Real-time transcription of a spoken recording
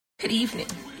Good evening.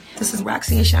 This is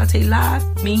Roxy and Shantae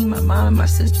live. Me, my mom, and my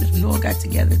sisters, we all got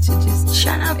together to just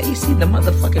shout out AC, the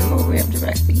motherfucking program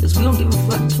director. Because we don't give a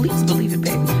fuck. Please believe it,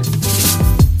 baby.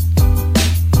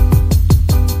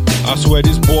 I swear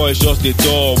this boy is just the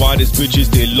door, why these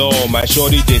bitches they law. My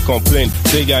shorty they complain,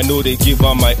 say I know they give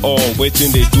her my all.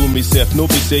 Waiting they do me self, no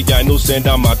be say I know send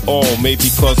them at all. Maybe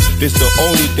cause this the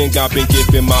only thing I've been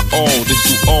giving my all. This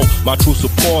to all my true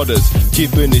supporters,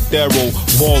 keeping it thorough.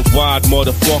 Worldwide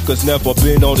motherfuckers, never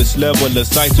been on this level. A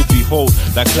sight to behold,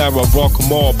 like Clara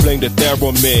Rockmore playing the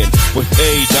theremin. With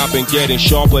age I've been getting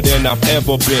sharper than I've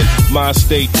ever been. My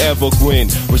state evergreen,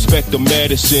 respect the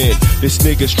medicine. This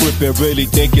nigga stripping, really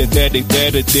thinking that they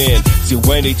better than. See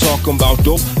when they talking about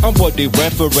dope, I'm what they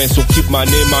reference. So keep my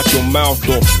name out your mouth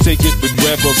though, take it with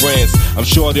reverence. I'm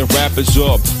sure the rappers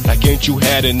up, like ain't you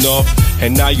had enough?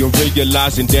 And now you're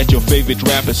realizing that your favorite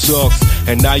rapper sucks.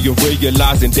 And now you're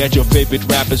realizing that your favorite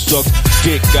rapper sucks.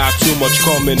 Dick got too much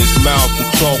cum in his mouth to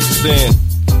talk sense.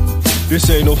 This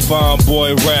ain't no fine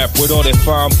boy rap with all that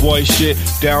fine boy shit.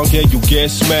 Down here you get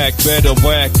smacked, better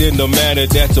whacked in the manner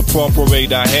that's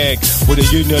appropriate. I hang with a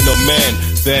union of men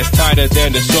that's tighter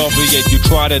than the Soviet. You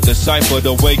try to decipher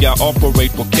the way I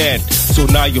operate but can't. So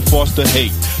now you're forced to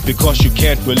hate because you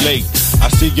can't relate. I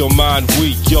see your mind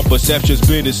weak, your perception's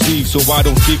been deceived. So I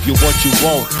don't give you what you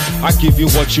want, I give you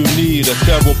what you need. A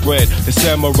thoroughbred, the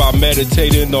samurai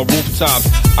meditating on rooftops.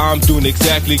 I'm doing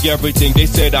exactly everything they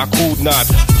said I could not.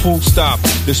 Full stop,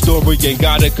 the story ain't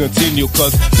gotta continue.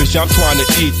 Cause bitch I'm trying to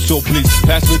eat, so please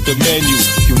pass with the menu.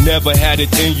 You never had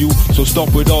it in you, so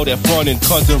stop with all that frontin'.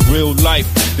 Cause in real life,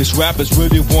 this rap is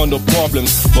really one of the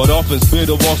problems. But often's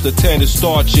bitter wants to tend to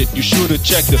start shit. You should've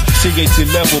checked the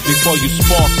THC level before you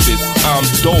spark this. I'm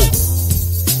dope.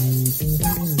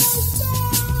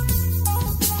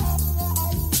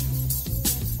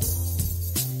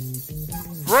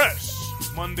 Fresh,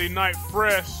 Monday Night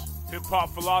Fresh,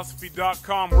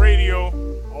 HipHopPhilosophy.com radio,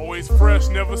 always fresh,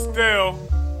 never stale.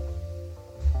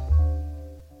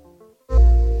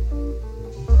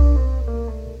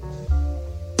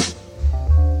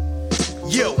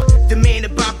 Yo, the man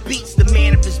about beats, the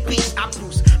man of his beats. I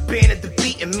Bruce Banner the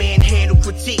beat and manhandle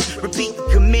critique. Repeat the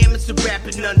commandments of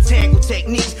rapping, untangle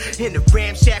techniques. In the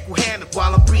ramshackle hammock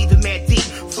while I'm breathing mad deep.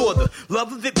 For the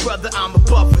love of it, brother, I'm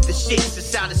above with the shit.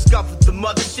 Since I discovered the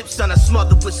mothership, son, I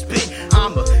smother with spit.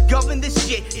 I'ma govern this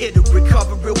shit, it'll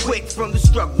recover real quick from the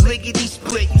struggle. Lickety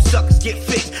split, you suckers get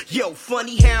fixed. Yo,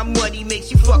 funny how money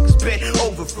makes you fuckers bend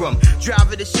over from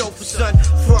driver to chauffeur, son.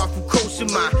 Far from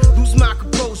coasting my, lose my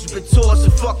composure, but towards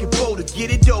a fucking boulder.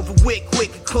 Get it over with,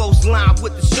 quick and close line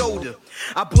with the shoulder.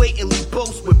 I blatantly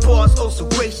boast with bars oh so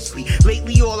graciously.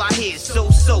 Lately all I hear is so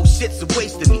shit's a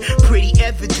waste of me. Pretty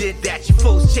evident that your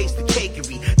foes chase the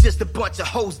cakery. Just a bunch of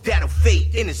hoes that'll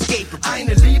fade inescapable.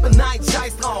 Eine Liebe, nein,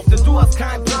 scheiß drauf, denn du hast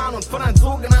keinen Plan. Und von deinen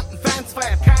sogenannten Fans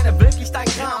feiert keiner wirklich dein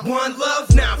Kram. One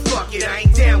love, nah fuck it, I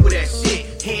ain't down with that shit.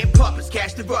 Hand puppets,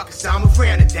 catch the ruckus, I'm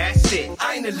around it, that's it.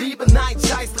 Eine Liebe, nein,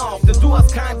 scheiß drauf, denn du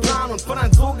hast keinen Plan. Und von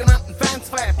deinen sogenannten Fans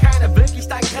feiert keiner wirklich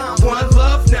dein Kram. One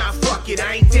love, nah fuck it,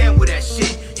 I ain't down with that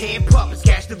shit. Hand puppets,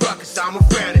 catch the ruckus, I'm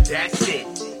around it, that's it.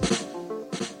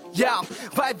 Ja,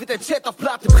 weil wir den Chat auf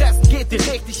Platte pressen, geht ihr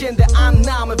richtig in der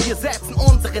Annahme. Wir setzen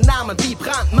unsere Namen wie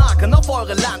Brandmarken auf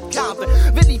eure Landkarte.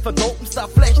 Wir liefern Open-Star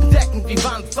flächendeckend wie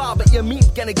Wandfarbe. Ihr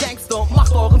mimt gerne Gangster und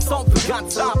macht euren Song für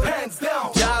ganz ab. Hands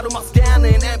down! Ja, du machst gerne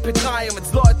in MP3 und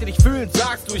wenn's Leute dich fühlen,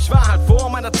 sagst du, ich war halt vor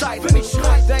meiner Zeit. Wenn ich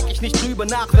schrei, denk ich nicht drüber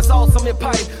nach, wer's außer mir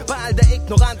peilt. Weil all der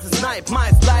Ignoranz ist Neid,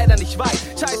 meist leider nicht weit.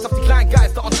 Scheiß auf die kleinen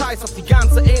Geister und scheiß auf die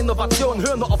ganze Innovation.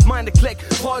 Hör nur auf meine Klick,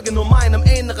 folge nur meinem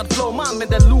inneren Flow. Mann, wenn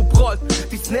der Loop rollt,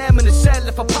 die Snare mir ne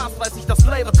Schelle verpasst, weiß ich, dass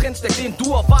Flavor drinsteckt, den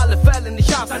du auf alle Fälle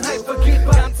nicht hast. Dein Hype vergeht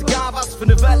bei ganz egal, was für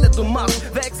ne Welle du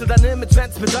machst. Wechsel dein Image,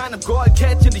 wenn's mit deinem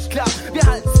Goldkettchen nicht klappt. Wir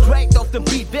halten straight auf dem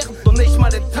Beat, während du nicht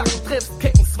mal den Takt triffst.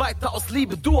 Kicken's weiter aus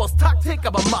Liebe, du aus Taktik,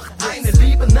 aber macht eine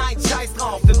Liebe, nein, scheiß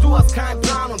drauf, denn du hast keinen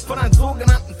Plan. Und von deinen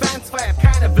sogenannten Fans feiert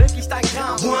keiner wirklich dein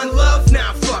Kram. One love,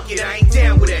 nah fuck it, I ain't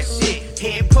down with that shit.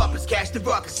 Hand puppets, catch the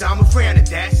ruckus, I'm around it,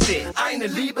 that's it. Eine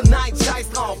Liebe, nein, scheiß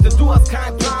drauf, denn du hast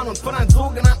keinen Plan. Und von deinen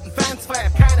sogenannten Fans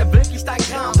feiert keiner wirklich dein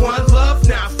Kram. One love,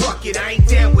 nah fuck it, I ain't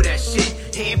down with that shit.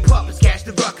 Hand puppets, catch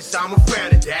the ruckus, I'm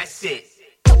around it, that's it.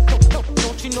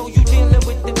 Don't you know you dealing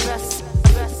with the best?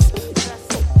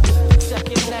 Check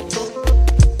your neck.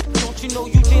 Don't you know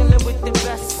you dealing with the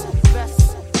best?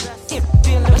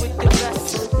 Dealing with the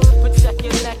best. But check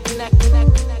your neck.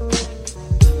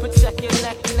 But check your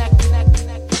neck.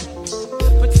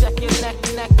 But check your neck.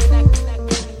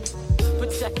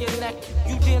 But check your neck.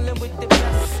 You dealing with the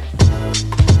best.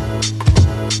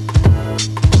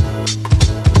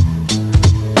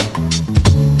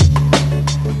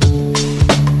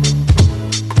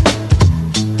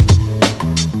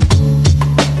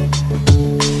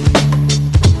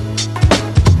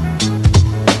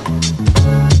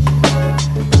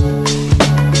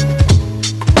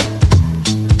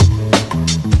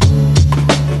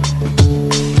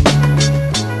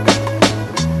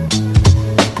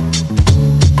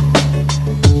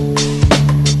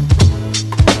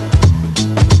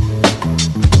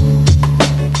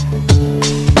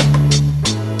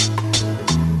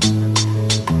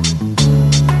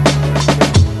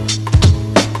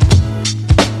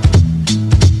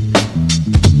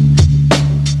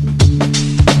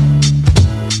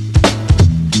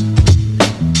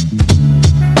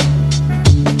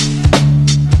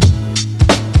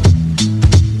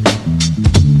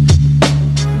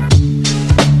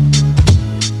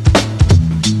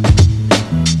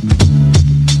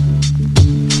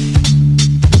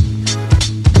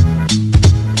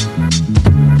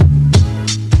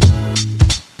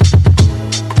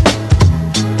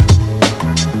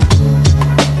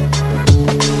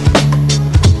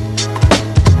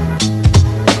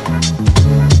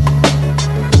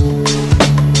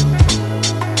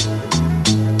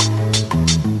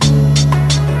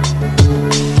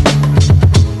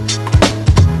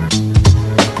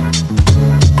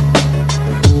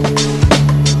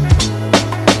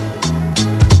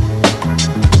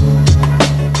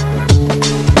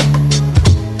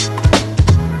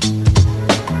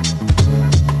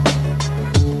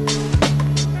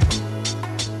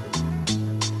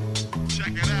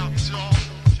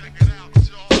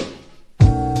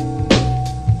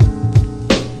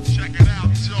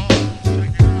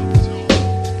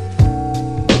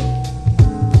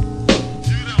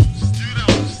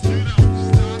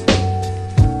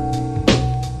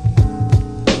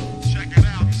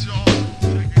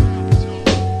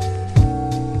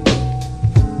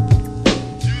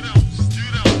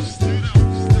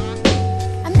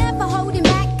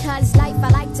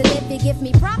 give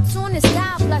me props on the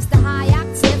style plus the high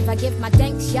octave. I give my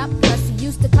thanks, yup. Plus you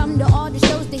used to come to all the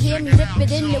shows to hear me rip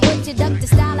it in the wood. You dug the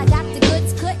style, I got the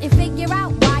goods. Couldn't figure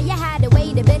out why you had to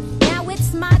wait a bit. Now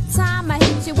it's my time. I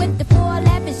hit you with the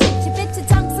 411 shit. You bit your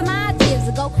tongue some odd years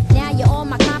ago. Now you're all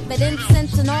my confidence,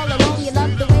 sense, and all along. You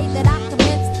love the way that I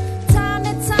commence. Time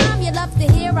and time, you love to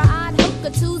hear a odd hook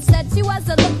or two. Said you was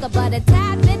a looker, but a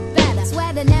tad bit better.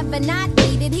 Swear to never not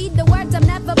needed. Heed the words I'm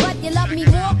never, but you love me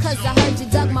more. Cause I heard you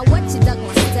dug my what, you dug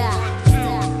my style.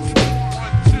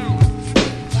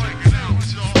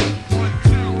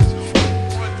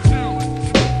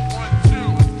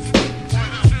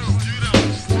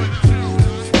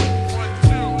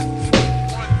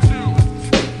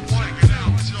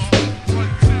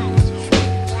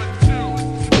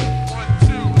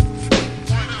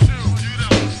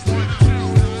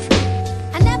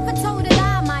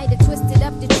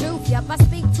 I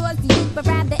speak towards the youth, but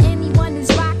rather anyone who's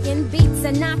rocking beats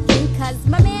and knocking. Cause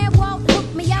my man won't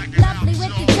hook me up lovely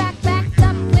with the track backed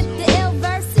up with the ill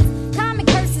verses. Comic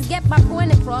curses get my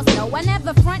point across. No, I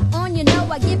never front on you, know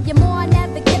I give you more, I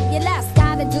never give you less.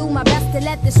 Gotta do my best to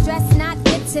let the stress not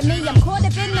get to me. I'm caught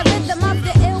up in the rhythm of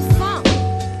the ill funk.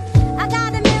 I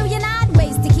got a million odd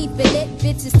ways to keep it lit.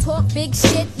 Bitches talk big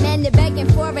shit, man, they're begging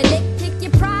for a lick. Pick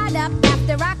your pride up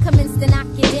after I commence to knock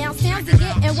you down. Sounds are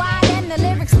getting wide and the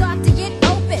lyrics start to get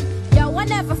open. Yo, I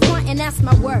never front and that's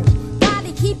my word.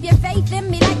 Gotta keep your faith in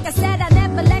me, like I said, I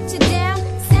never let you down.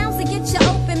 Sounds to get you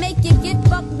open, make you get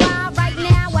buck wild. Right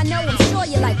now, I know I'm sure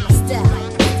you like my style.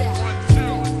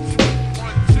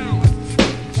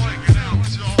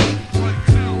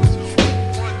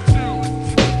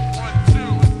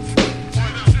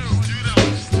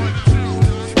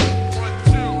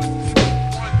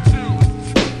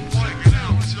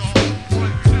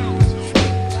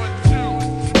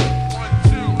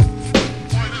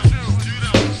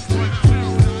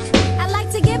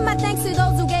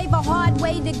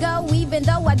 Even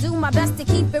though I do my best to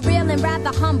keep it real and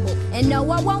rather humble. And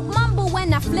no, I won't mumble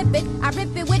when I flip it. I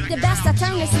rip it with the best. I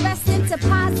turn the stress into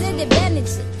positive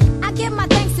energy. I give my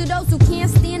thanks to those who can't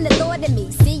stand the thought of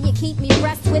me. See, you keep me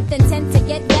pressed with intent to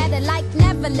get better, like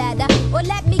never let her. Or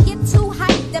let me get too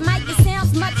hyped. The mic it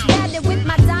sounds much better with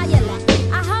my dialect.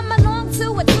 I hum along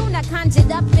to a tune I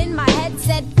conjured up in my head.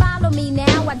 Said, follow me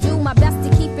now. I do my best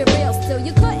to keep it real. Still,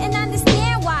 you couldn't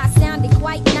understand why I sounded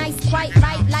quite nice, quite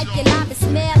right, like your lava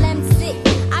smell MC.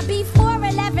 I be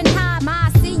 4'11" high, ma,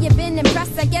 I see you been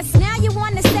impressed. I guess now you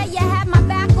wanna say you had my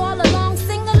back all along.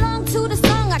 Sing along to the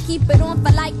song, I keep it on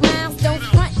for like miles. Don't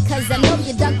front, cause I know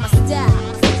you dug my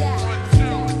style.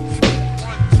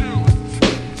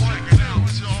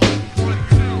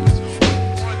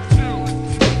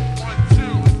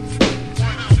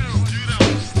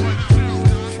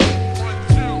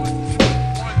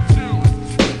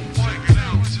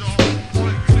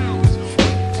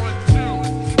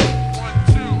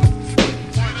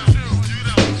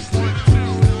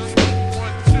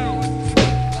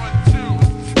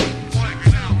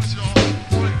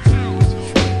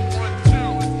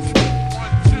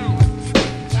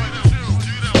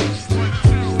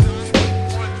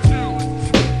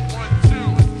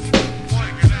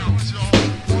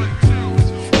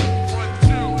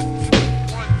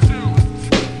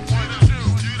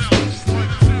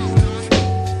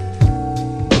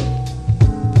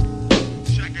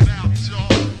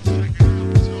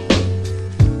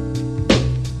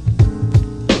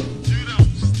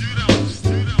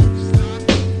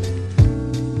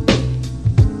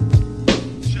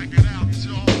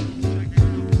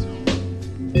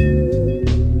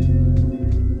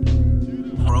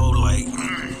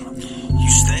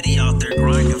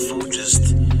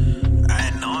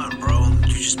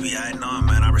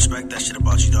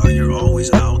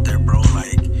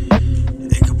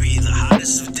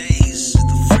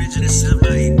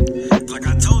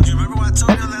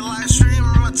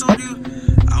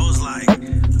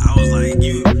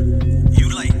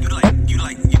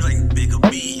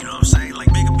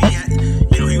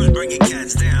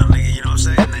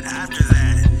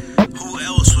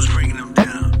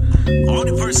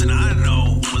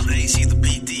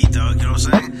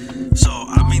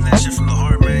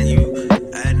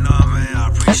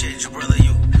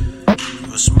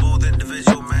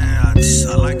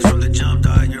 I like from the jump,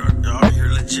 dog.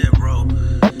 You're legit, bro.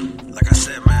 Like I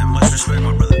said, man.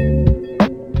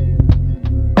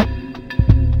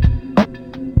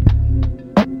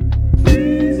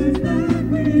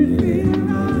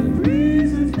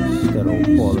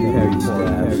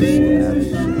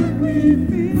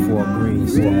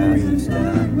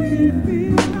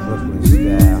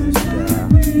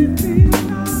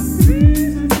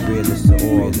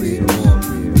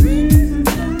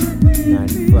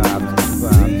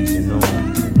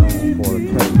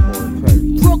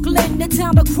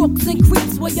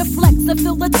 on your flex and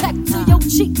feel the tech to your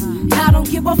cheek. I don't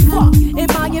give a fuck. In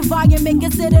my environment,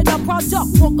 considered a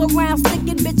product. Walk around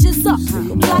sticking bitches up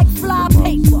like fly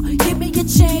paper. Give me your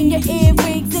chain, your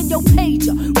earrings, and your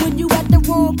pager. When you at the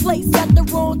wrong place at the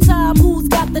wrong time, who's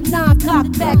got the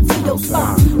non-cock back to your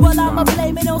spot? Well, I'ma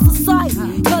blame it on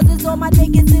society, cause it's all my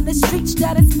niggas in the streets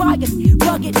that inspire me.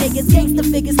 Rugged niggas, gangster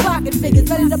figures, pocket figures,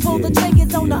 ready to pull the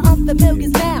triggers on the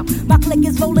unfamiliars now. My clique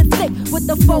is rolling thick with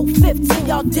the 4/5 to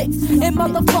y'all dicks. And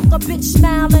motherfucker bitch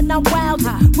smiling, I'm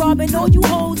wildin', robbing all you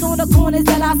hoes on the corners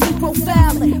that I see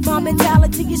profiling. My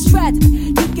mentality is tragic.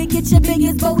 You can get your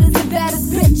biggest voters and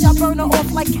baddest bitch. I burn her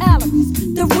off like calories.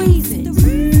 The reason.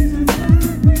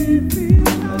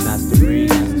 And that's the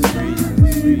reason.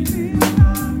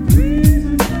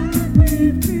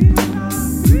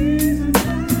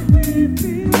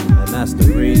 And that's the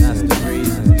reason.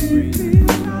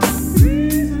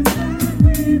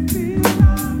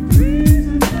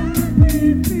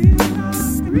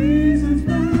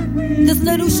 This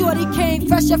little shorty came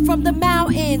fresher from the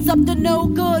mountains, up to no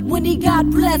good when he got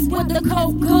blessed with the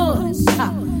coke goods.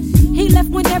 He left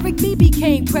when Eric B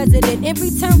became president and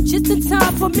returned just in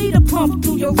time for me to pump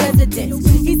through your residence.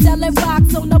 He's selling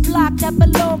rocks on the block that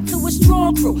belong to a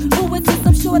strong crew who insist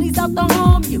some shorties out to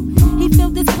harm you. He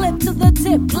filled this clip to the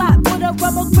tip, clock with a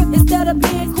rubber grip instead of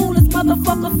being cool as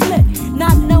motherfucker flip.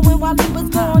 Not knowing while he was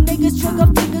gone, niggas trigger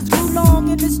fingers grew long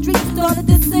in the streets, started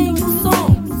to sing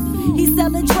songs. He's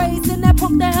selling trays in that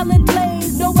pump the hell and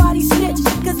blaze. Nobody snitch,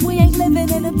 cause we ain't living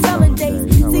in them telling days.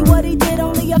 See what he did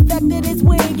only affected his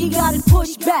wig. He got it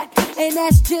pushed back, and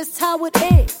that's just how it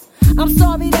is. I'm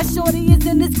sorry that shorty is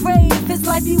in his grave. His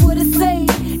life he would've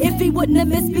saved if he wouldn't have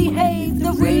misbehaved.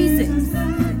 The reasons.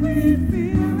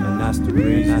 And that's the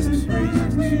reason. That's the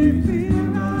reason.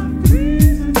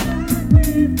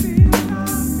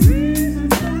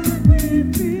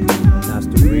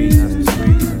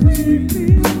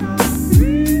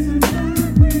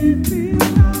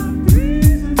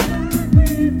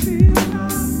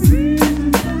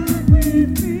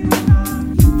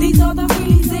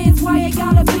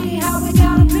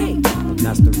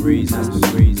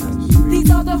 These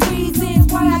are the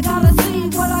reasons why I gotta see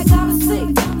what I gotta see.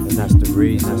 And that's the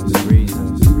reason. That's the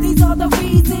reason. These are the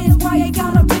reasons why it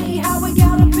gotta be how it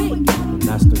gotta be. And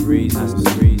that's the reason. That's the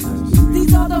reason.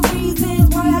 These are the reasons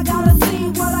why I gotta see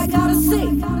what I gotta see.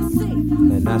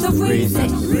 And that's the reason.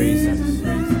 That's the reason.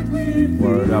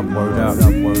 Word up, word up,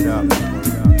 word up.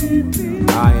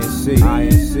 INC.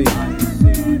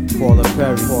 Paula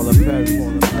Perry.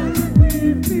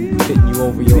 Hitting you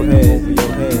over your head.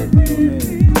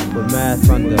 With mad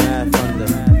thunder.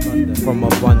 From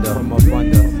up under.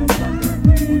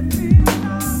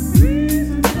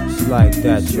 It's like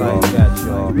that, y'all.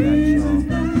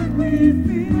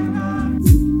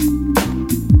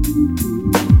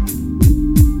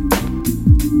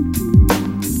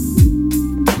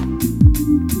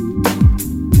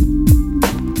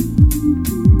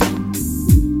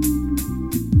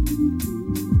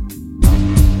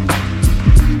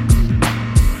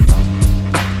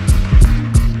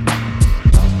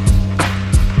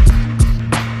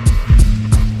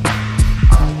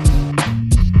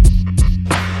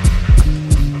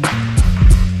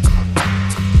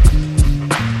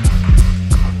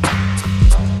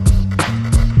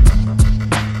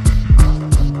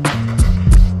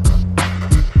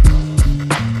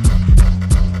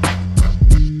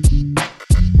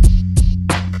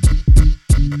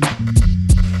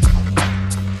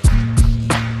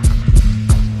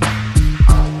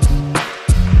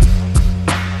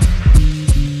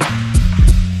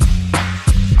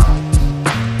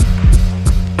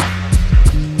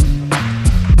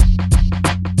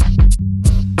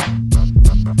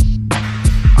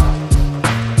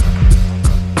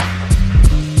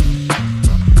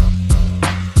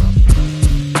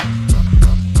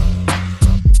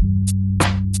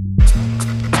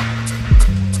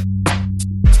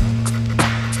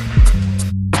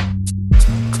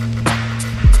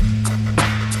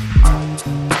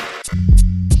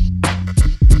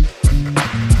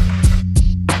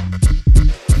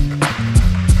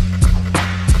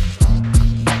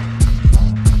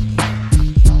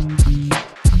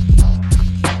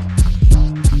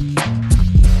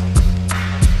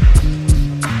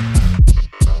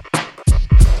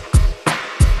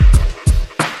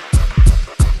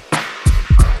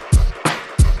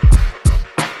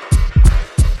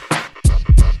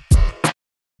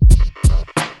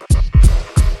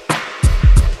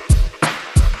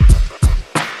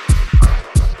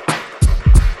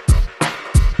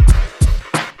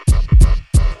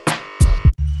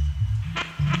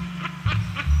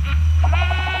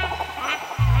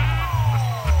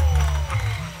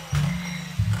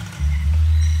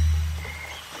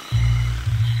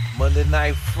 Monday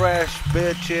Night Fresh,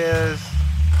 bitches.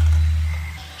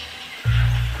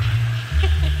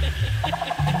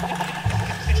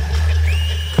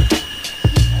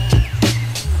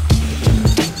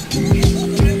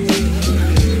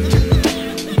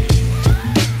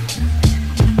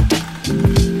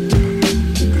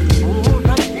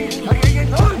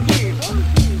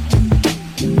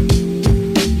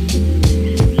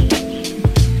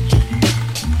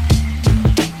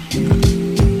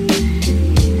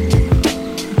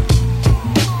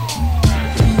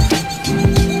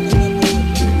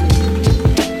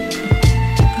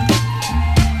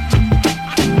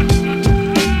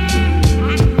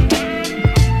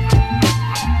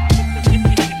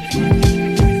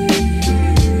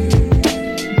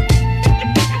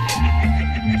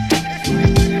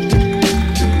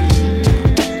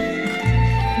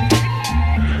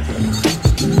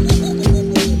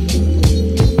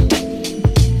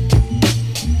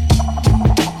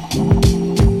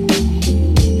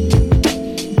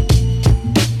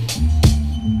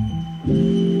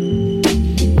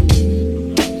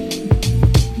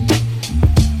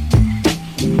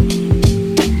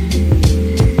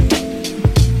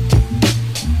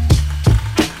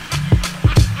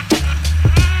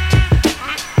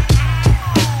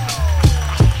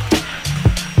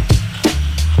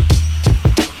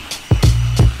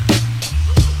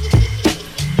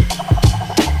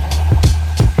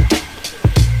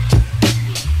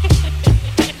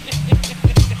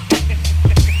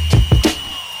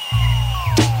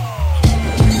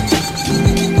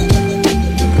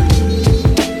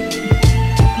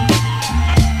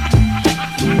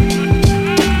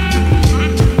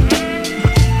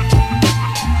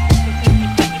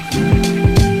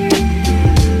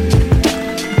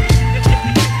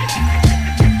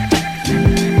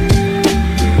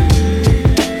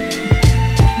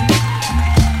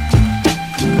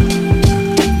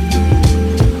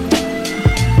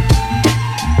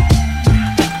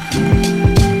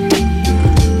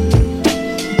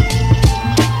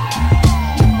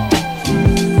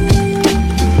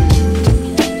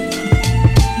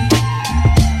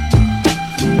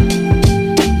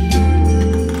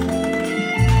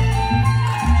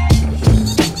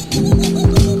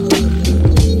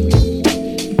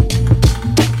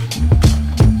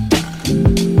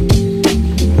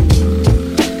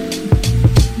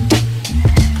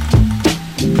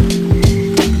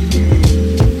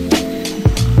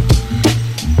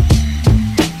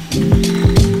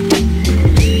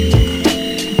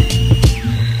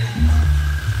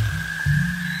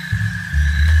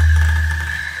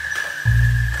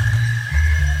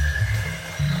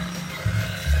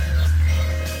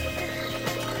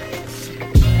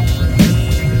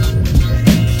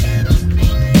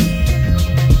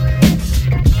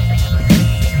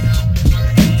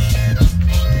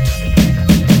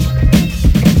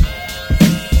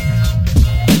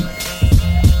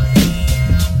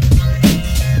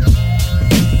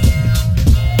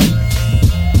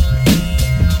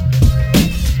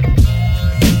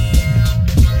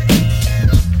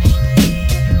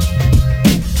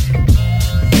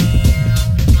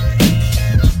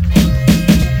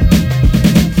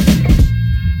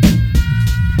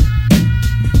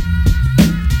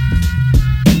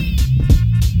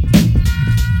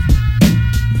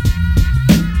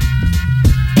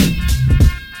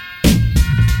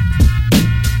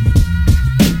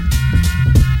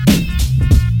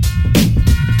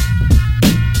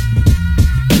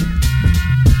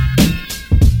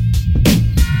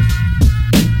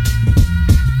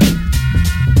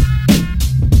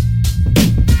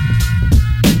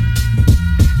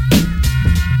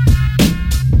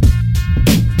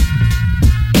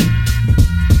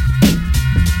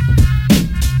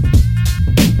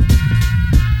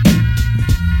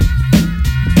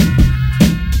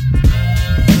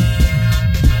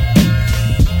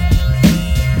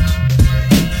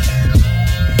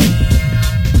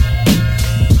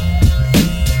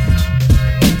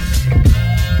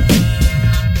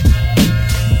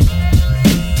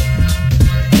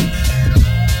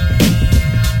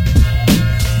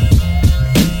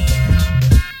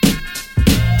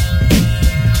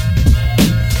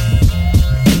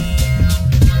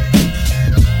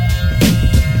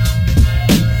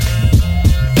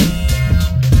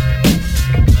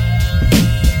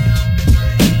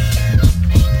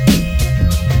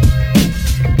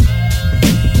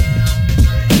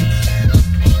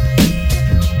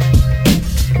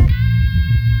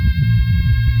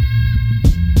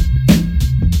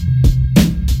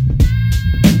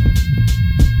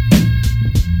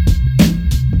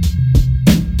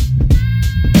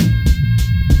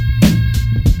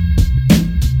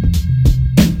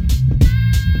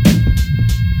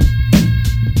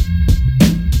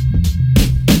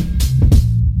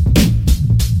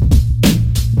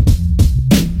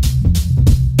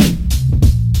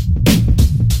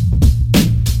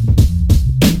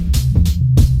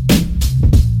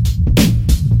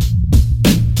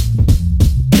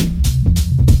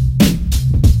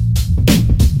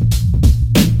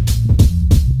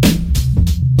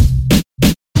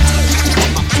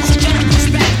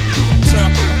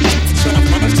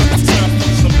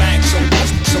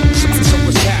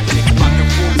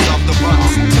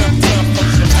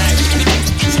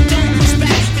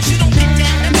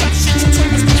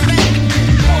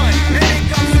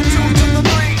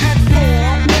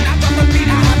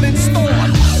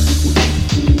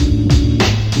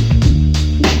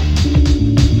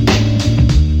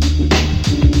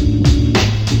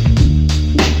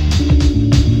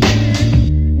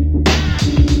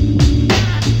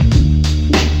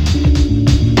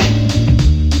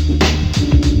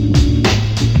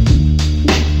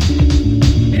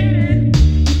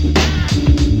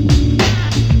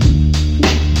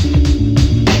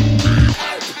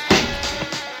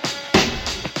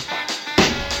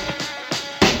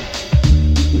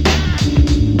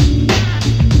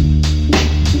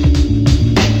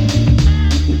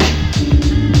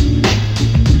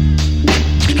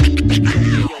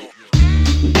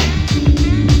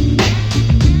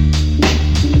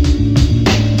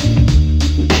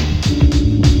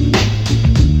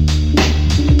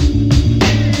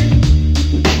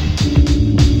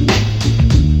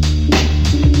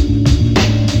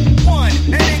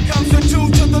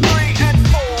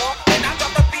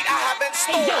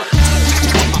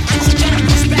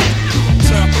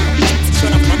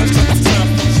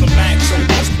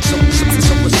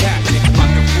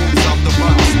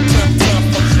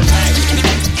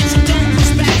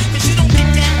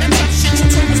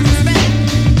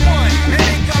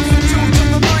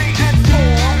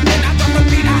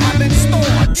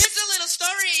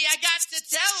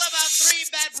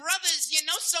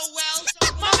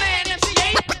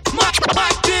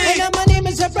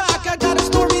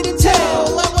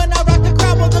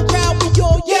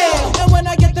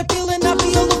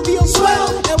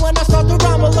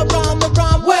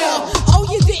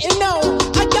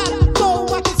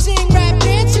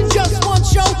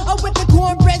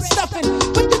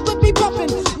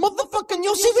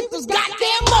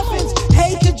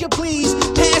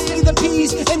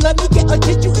 let me get a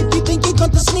tissue if you think you're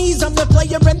going to sneeze. I'm the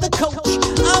player and the coach.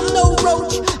 I'm no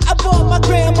roach. I bought my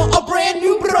grandma a brand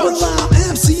new brooch. Well,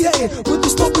 I'm MCA with a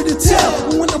story to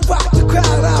tell. And when I rock the crowd,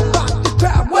 I rock the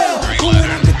crowd well. And when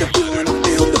I get the feeling, I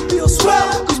feel the feel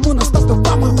swell. Cause when I start to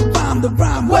rhyme, I rhyme the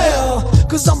rhyme well.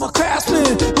 Cause I'm a craftsman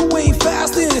who ain't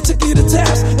fasting. Took you to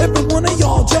task, every one of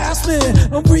y'all draftsmen.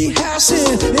 I'm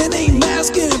rehashing and ain't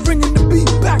masking. Bringing the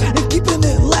beat back and keeping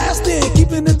it lasting.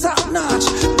 Keeping it top notch,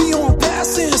 be on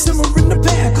passing. Simmering the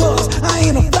pan cause I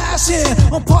ain't a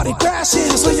flashing. I'm party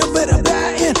crashing, so you better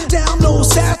batten down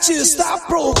those hatches. Stop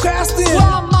procrastinating.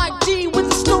 Well, I'm Mike D with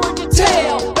the story to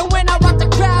tell. And when I rock the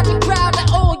crowd that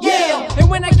all yell. And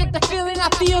when I get the feeling, I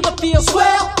feel the feel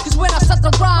swell. Cause when I start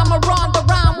to rhyme, I rhyme the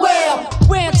rhyme well.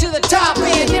 Went to the top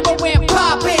end, never went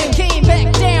poppin'. Came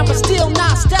back down, but still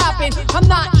not stopping. I'm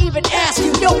not even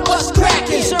asking, yo, what's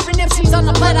cracking? Serving MCs on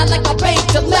the platter like a bank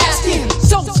Alaskan.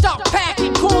 So start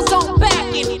packing, calls on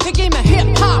backing. The game of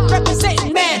hip-hop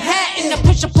representing Manhattan. The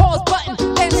push a pause button,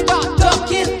 then start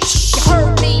ducking. You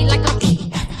heard me like I'm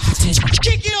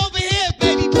Kick it over here,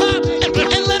 baby pop,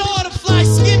 and let all the fly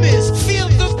skimmers feel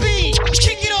the beat.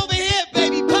 Kick it over here,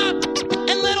 baby pop,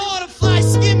 and let all the fly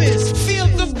skimmers feel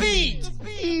the beat.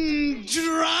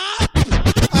 Drop.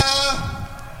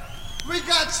 We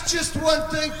got just one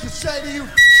thing to say to you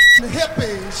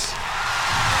hippies.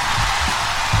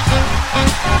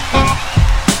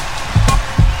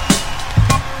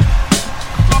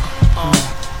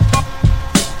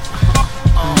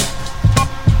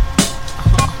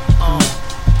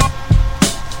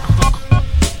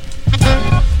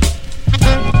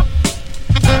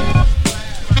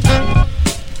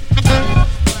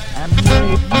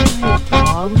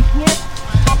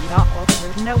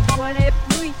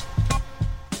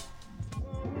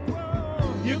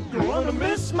 You're gonna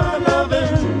miss my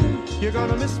loving. You're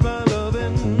gonna miss my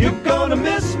loving. You're gonna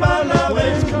miss my loving. When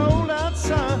it's cold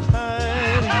outside.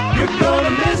 You're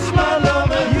gonna miss my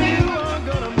loving. You are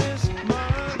gonna miss my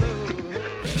loving.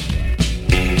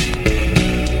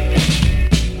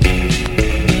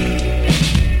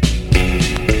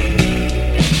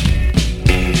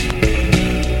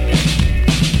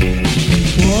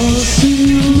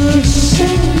 Posible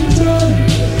senta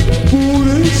por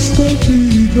esta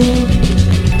vida.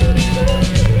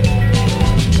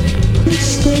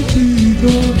 Esta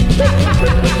vida,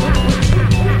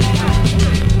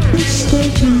 esta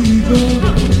vida.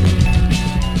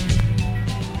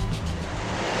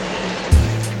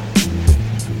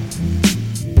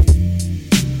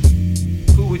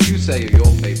 Who would you say are your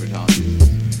favorite artists?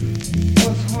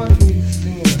 Well, it's hard for me to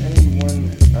single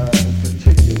anyone in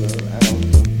particular out of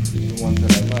the ones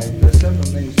that I like. There are several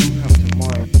names who come to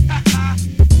mind.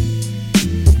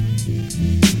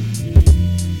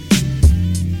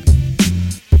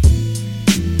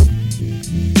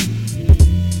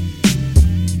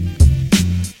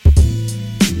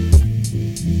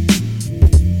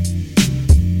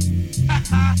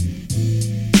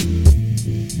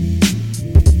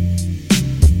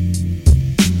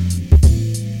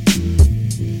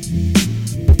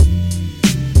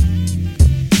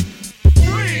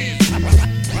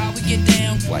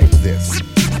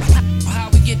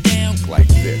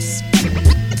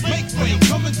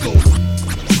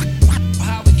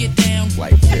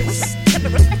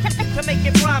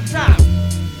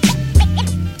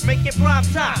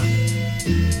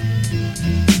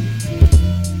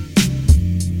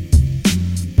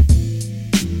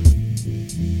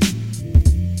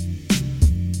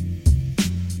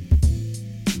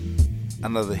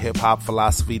 Another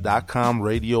hiphopphilosophy.com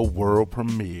radio world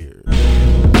premiere.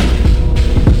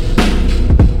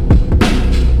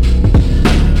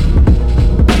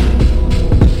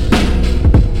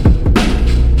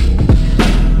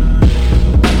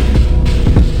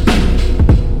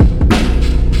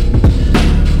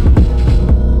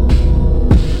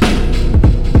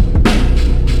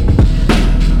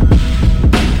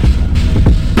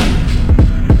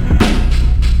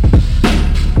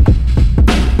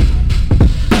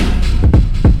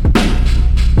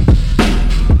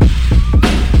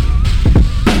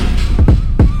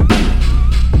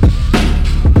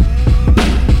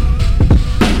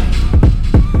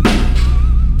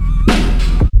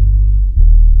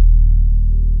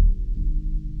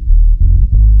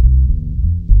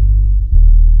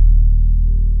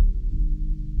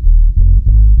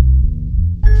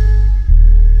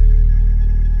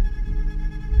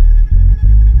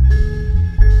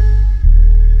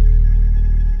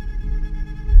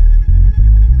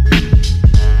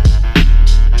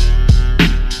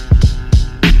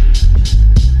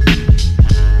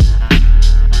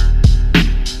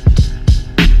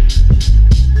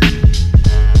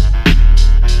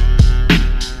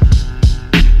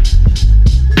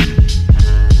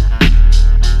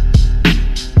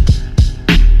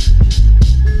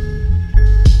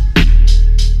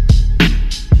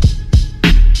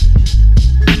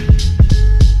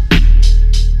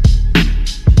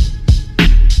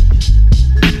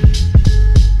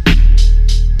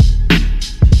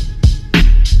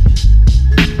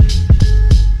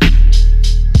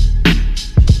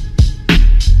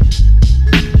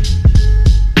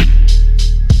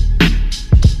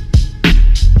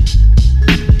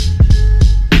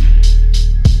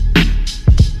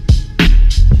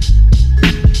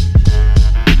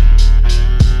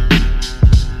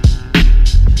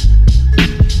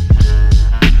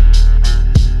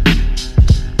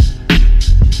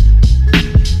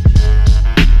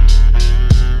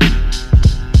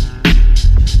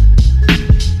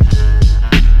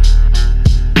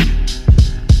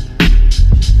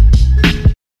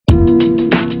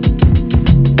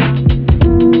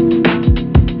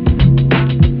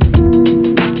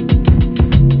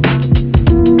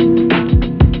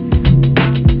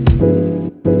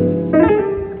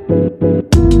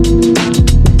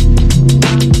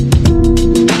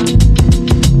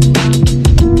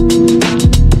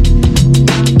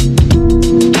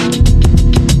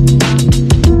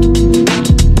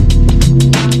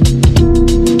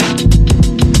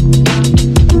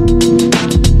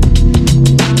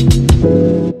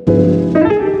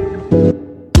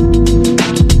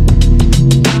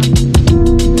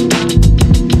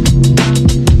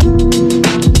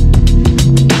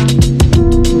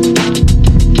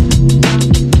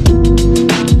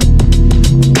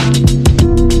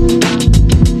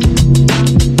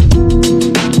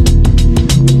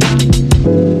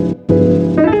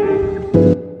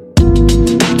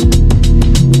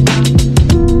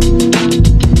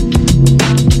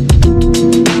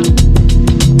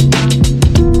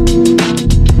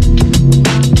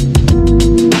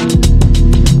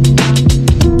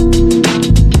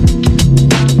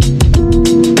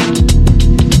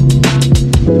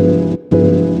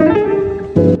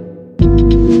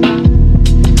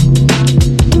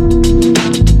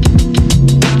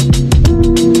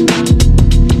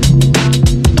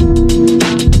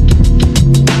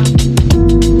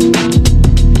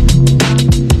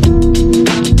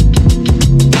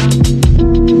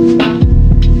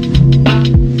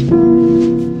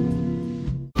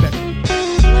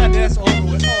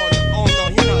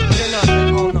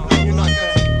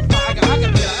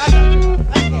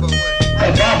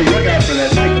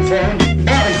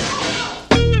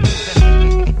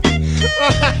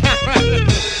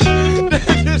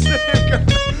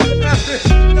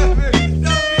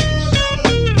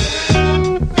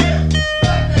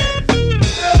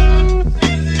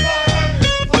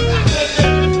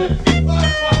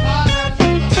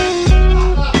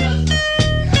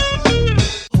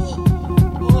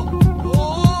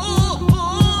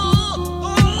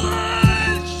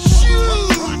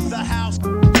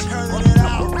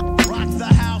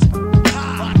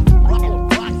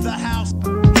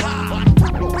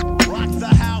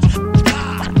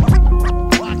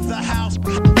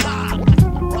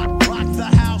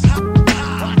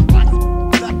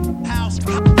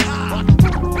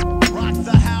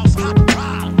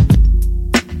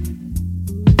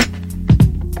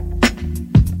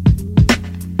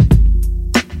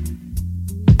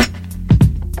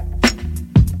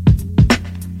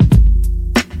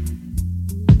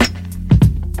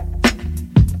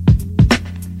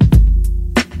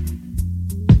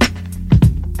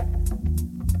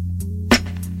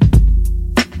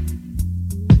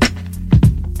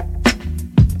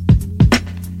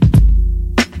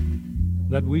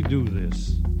 that we do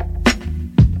this.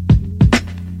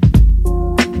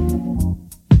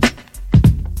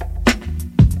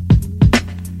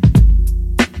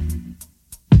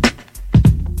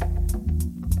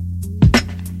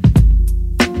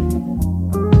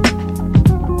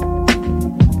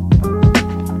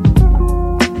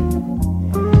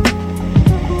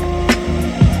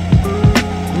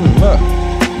 Look.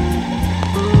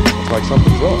 It's like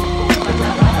something's wrong.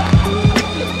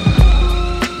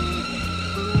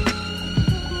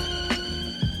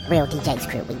 Real DJ's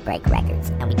crew, we break records,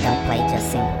 and we don't play just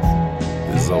singles.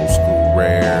 This is old school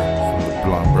rare from the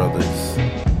Blunt Brothers,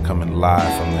 coming live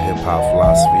from the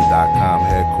HipHopPhilosophy.com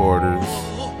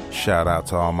headquarters. Shout out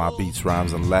to all my Beats,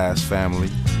 Rhymes, and Laughs family.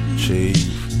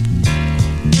 Chief.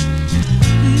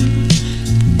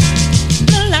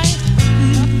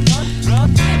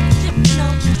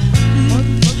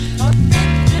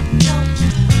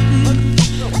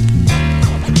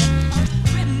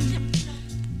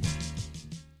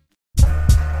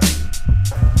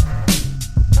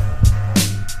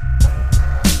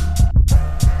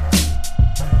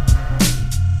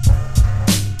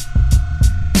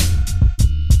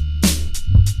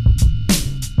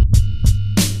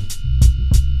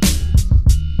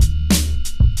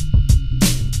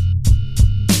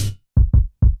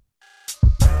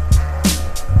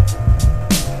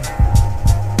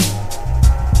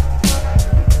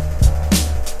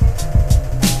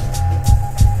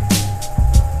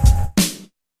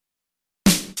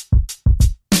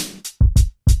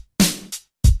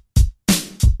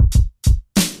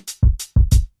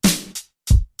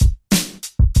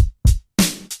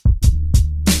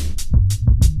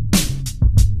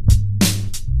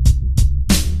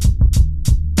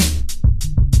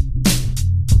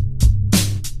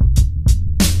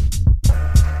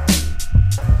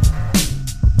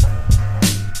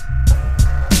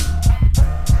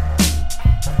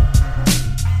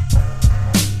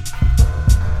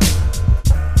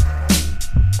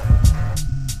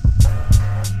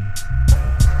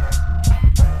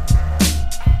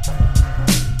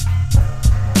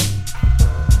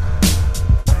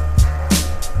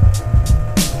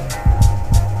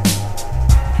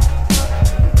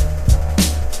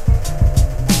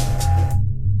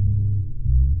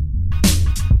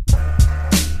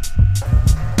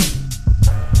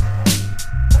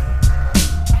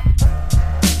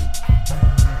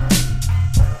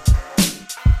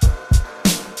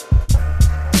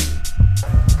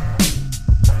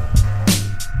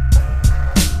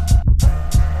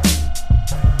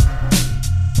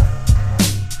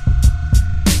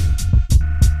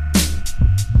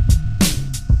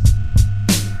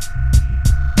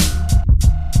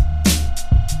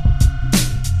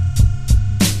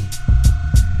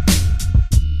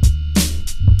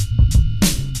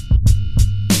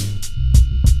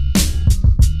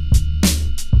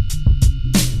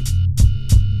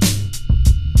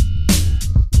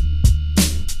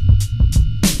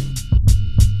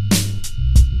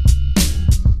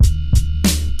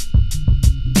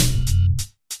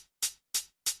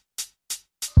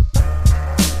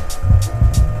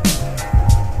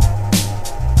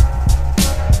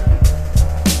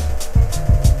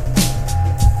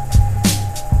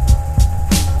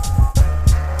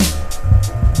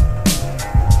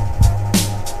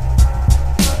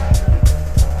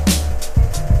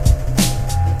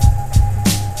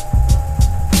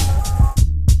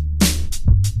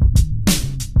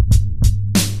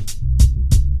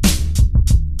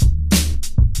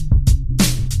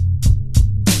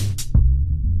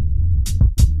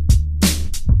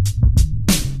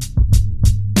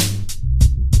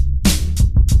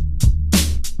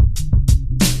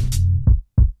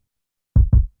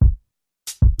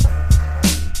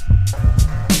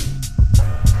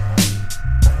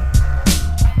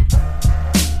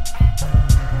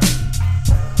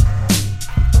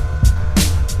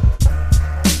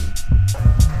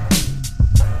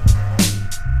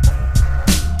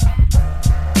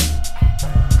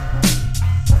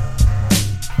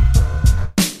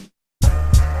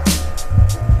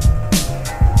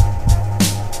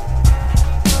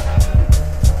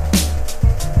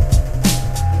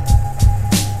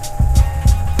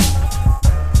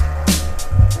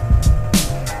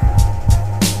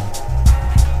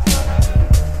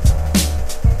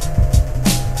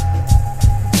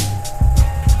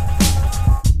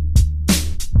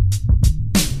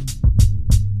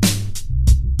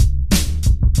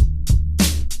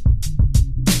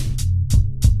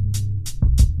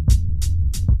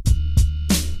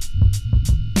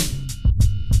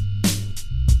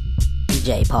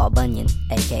 DJ Paul Bunyan,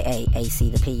 aka AC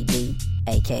the PD,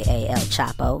 aka El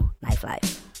Chapo, Knife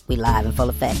Life. We live in full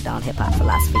effect on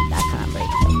HipHopPhilosophy.com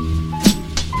radio.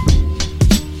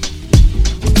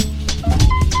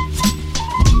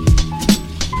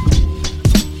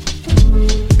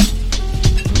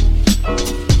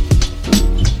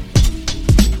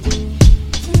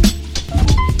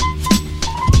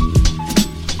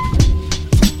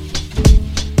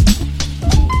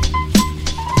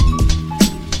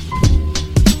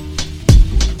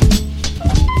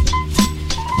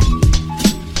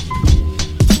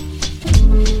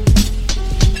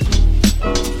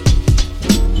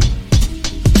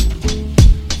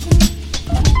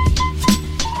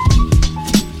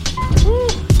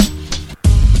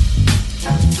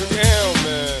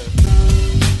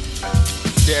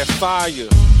 Fire.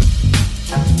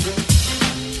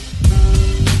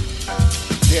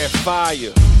 That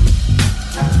fire.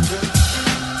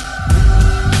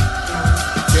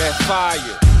 That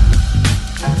fire.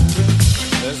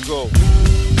 Let's go.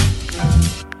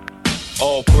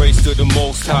 All praise to the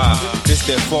Most High. This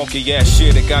that funky ass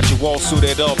shit that got you all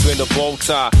suited up in a bow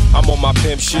tie. I'm on my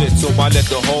pimp shit, so I let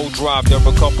the whole drive. There are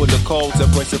a couple of codes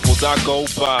and principles I go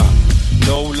by.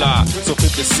 No lie, so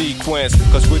pick the sequence.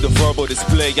 Cause with the verbal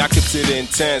display, I keep it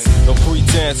intense. No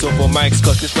pretense over mics,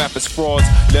 cause this rap is frauds.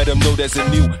 Let them know there's a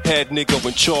new head nigga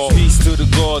in charge. Peace to the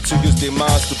gods who use their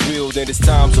minds to build. In these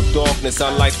times of darkness,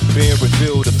 I like being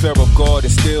revealed. The fear of God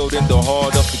instilled in the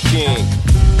heart of the king.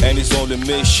 And his only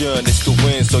mission is to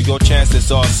win. So your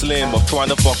chances are slim of trying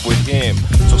to fuck with him.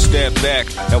 So step back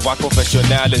and watch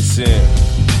professionalism.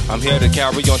 I'm here to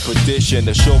carry on tradition,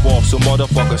 to show off, so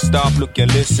motherfuckers stop, look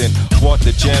and listen. What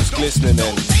the gems glistening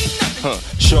and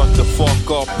shut the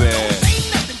fuck up and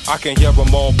I can hear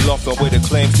them all bluffing with the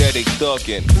claims that they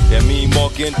thuggin'. That me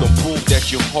muggin' don't prove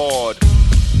that you hard.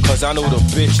 Cause I know the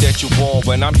bitch that you want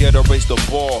when I'm here to raise the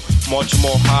bar much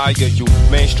more higher. You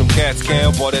mainstream cats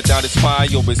can't water down this fire.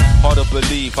 It's hard to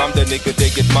believe I'm the nigga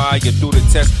they admire. Through the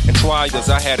tests and trials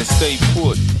I had to stay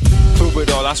put. Through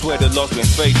it all, I swear the love's been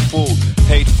faithful.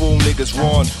 Hateful niggas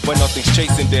run when nothing's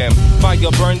chasing them. Fire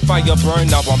burn,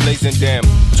 now I'm blazing them.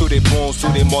 To their bones, to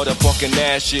their motherfucking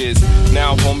ashes.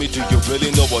 Now homie, do you really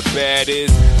know what bad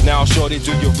is? Now shorty,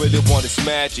 do you really want this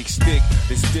magic stick?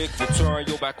 This dick will turn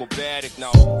your back acrobatic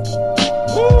now.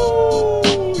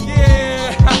 Woo,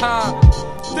 yeah.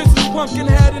 This is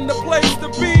Pumpkinhead in the place to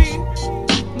be.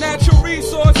 Natural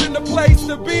resource in the place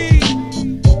to be.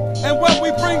 And what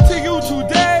we bring to you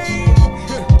today,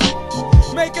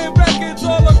 making records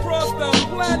all across the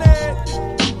planet,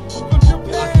 from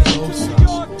Japan to New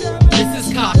York. This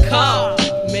is Kaka,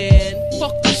 man,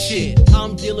 fuck the shit.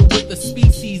 I'm dealing with the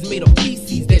species made of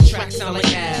feces. Their tracks sound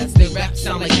like ass, their rap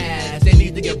sound like ass. They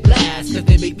need to get blast, cause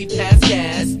they make me pass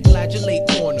gas. Flagellate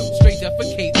on them, straight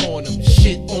defecate on them.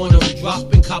 Shit on them,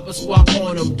 dropping copper squat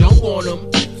on them. Don't want them.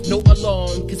 No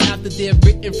alarm, cause after their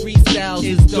written freestyle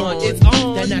is done, it's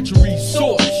on. That natural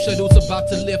resource, shuttle's about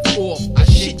to lift off. I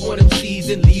shit on them C's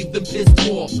and leave them pissed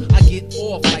off. I get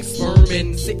off like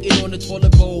spermin', sitting on the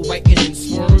toilet bowl, writing and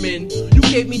squirming. You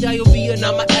gave me diarrhea,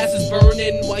 now my ass is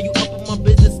burning. While you up in my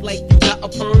business like you got a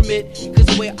permit. Cause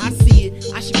the way I see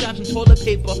it, I should grab some toilet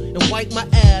paper and wipe my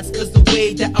ass. Cause the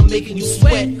way that I'm making you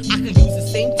sweat, I could use the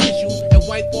same tissue and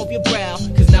wipe off your brow.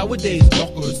 Cause nowadays,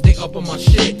 fuckers, they up on my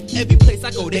shit. Every place I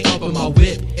go, they up in my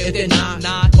whip. If they're not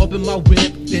up in my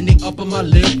whip, then they up on my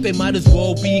lip. They might as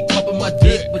well be cupping my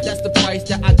dick, but that's the price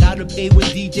that I gotta pay when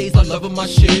DJs are loving my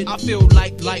shit. I feel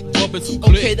like rubbing some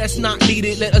clip. Okay, that's not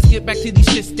needed. Let us get back to these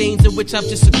shit stains in which I've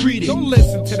just secreted. Don't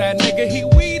listen to that nigga, he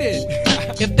weeded.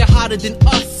 If they're hotter than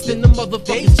us, then the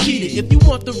motherfuckers cheated. If you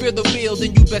want the real,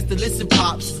 then you best to listen,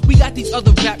 pops. We got these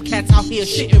other rap cats out here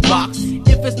shitting rocks.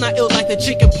 If it's not ill like the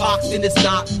chicken pox, then it's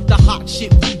not the hot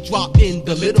shit we drop in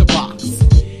the litter box.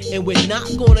 And we're not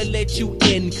gonna let you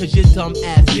in, cause your dumb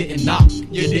ass didn't knock.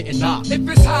 You didn't knock. If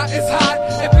it's hot, it's hot.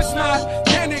 If it's not,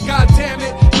 can it,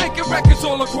 goddammit. Making records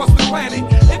all across the planet.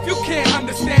 If you can't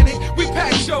understand it, we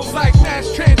pack shows like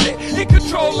mass transit. In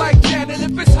control like Janet.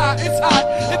 If it's hot, it's hot.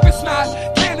 If it's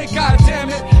not, can it,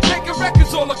 goddammit. Making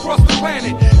records all across the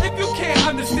planet. If you can't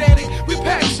understand it, we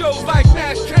pack shows like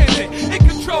mass transit. In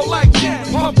control like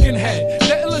Janet. Pumpkinhead,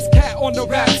 the illest cat on the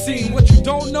rap scene. What you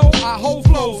don't know, I hold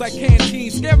flow hoes like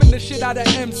canteens, scaring the shit out of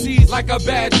MCs like a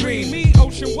bad dream. Me,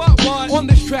 Ocean, what? On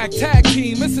this track, tag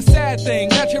team, it's a sad thing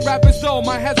that your rappers though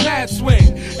mine has mad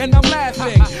swing. And I'm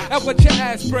laughing at what your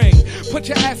ass bring. Put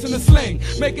your ass in a sling,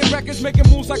 making records, making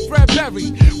moves like Fred Berry.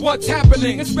 What's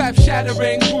happening? It's rap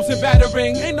shattering, bruising,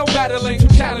 battering. Ain't no battling, too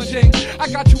challenging. I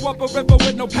got you up a river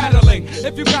with no paddling.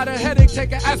 If you got a headache,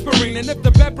 take an aspirin. And if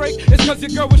the bed break, it's cause your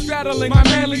girl was straddling my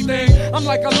manly thing. I'm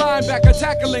like a linebacker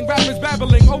tackling, rappers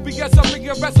babbling. OBS up in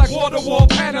your rest like water wall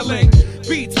paneling.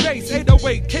 Beats, bass,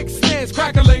 808, kicks, snares,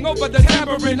 crackling over the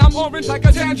tambourine. I'm orange like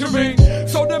a tangerine.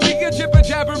 So to me, a jibber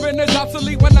jabbering is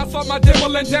obsolete. When I saw my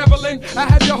dibble and dabbling, I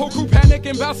had your whole crew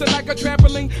panicking, bouncing like a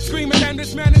trampoline, screaming, and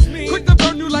this man is me. Quick to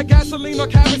burn you like gasoline or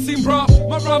kerosene, bra.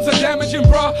 My rhymes are damaging,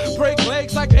 bra. Break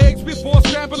legs like eggs before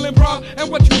scrambling, bra. And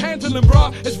what you handling, bra,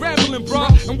 is rambling, bra.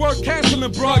 And work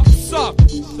canceling, bra. You suck.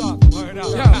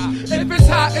 Yeah. If it's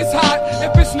hot, it's hot.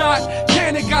 If it's not,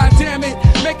 can it,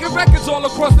 goddammit. Making records all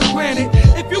across the planet.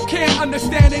 If you can't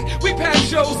understand it, we pass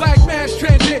shows like mass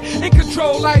transit. In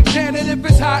control like Janet. If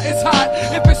it's hot, it's hot.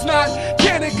 If it's not,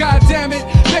 can it, goddammit.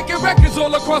 Making records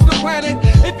all across the planet.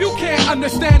 If you can't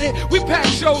understand it, we pack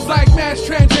shows like mass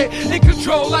transit. In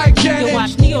control like Janet. You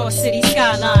watch New York City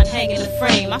skyline hanging in the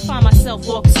frame. I find myself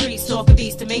walking streets, stalking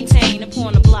beats to maintain.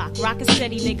 Upon the block, rockin'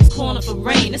 steady niggas calling for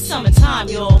rain. It's summertime,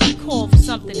 y'all. We call for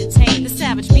something to tame. The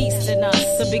savage beast in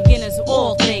us, the beginners of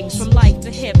all things. From life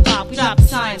to hip hop, we drop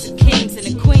signs of kings and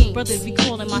the queens. Brothers be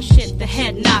calling my shit the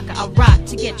head knocker. I rock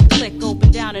to get your click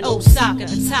open down in Osaka.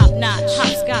 A top notch,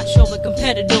 hopscotch over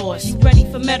competitors. Ready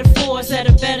for metaphors that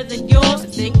are better than yours?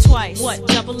 Think twice. What?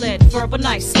 Double ed, verbal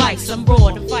nice slice. I'm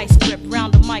raw, the vice grip,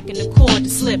 round the mic and the chord to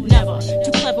slip. Never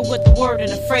too clever with the word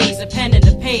and a phrase, a pen and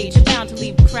a page. I'm bound to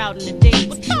leave the crowd in the daze.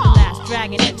 The last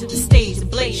dragging into the stage to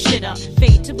blaze shit up.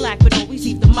 Fade to black, but always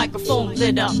leave the microphone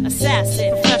lit up.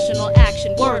 Assassin, professional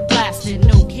action, word blasting.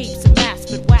 No capes and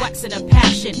masks, but waxing a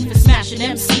passion for smashing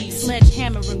MCs,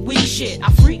 sledgehammering weak shit.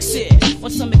 I freaks it on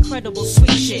some incredible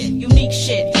sweet shit, unique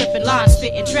shit, dripping, line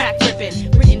spitting, track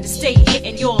ripping, written to stay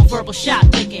hitting your verbal shot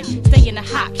licking. Stay in the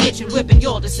hot kitchen, whipping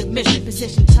your to submission,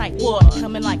 position tight water,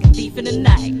 coming like a thief in the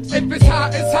night. If it's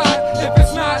hot, it's hot. If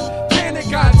it's not, can it,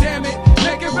 goddammit.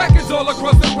 Making records all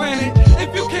across the planet.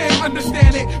 If you can't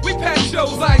understand it, we pack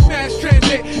shows like mass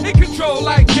transit. In control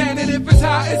like Janet. If it's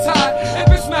hot, it's hot. If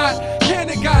it's not, can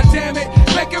it, goddammit.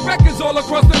 Making records all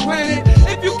across the planet.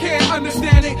 If you can't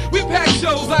understand it, we pack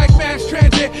shows like mass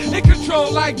transit. In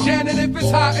control like Janet. If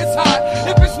it's hot, it's hot.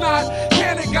 If it's not,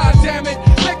 can it, goddammit.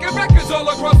 Making records all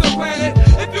across the planet.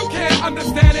 If you can't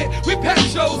understand it, we pack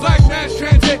shows like mass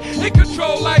transit. In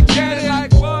control like Janet.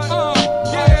 Like what?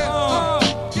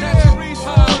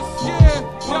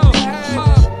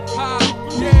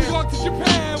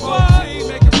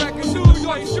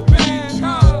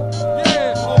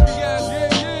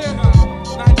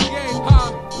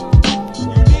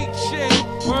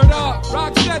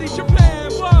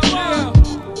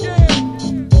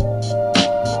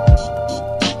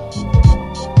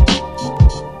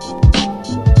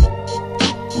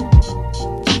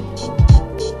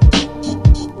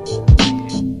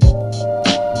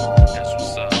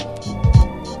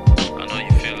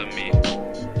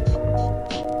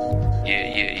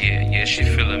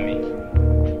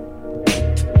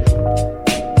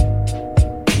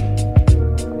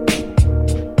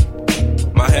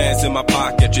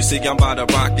 See, I'm about to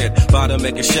rock it, about to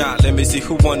make a shot. Let me see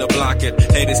who wanna block it.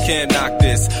 Haters can't knock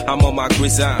this. I'm on my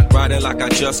grizzine, riding like I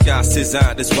just got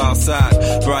designed. This wild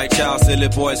side, bright child, silly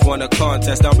boys want a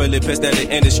contest. I'm really pissed at the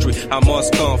industry. I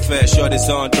must confess, shorty's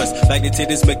undressed like the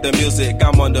titties make the music.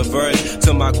 I'm on the verge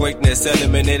to my greatness,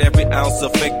 eliminate every ounce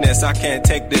of fakeness. I can't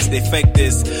take this, they fake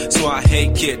this, so I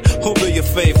hate it. Who be your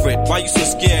favorite? Why you so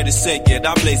scared to say it?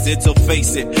 I blaze it, so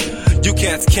face it. You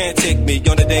cats can't take me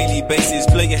on a daily basis.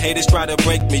 Player haters try to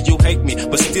break me. You hate me,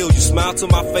 but still you smile to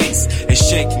my face and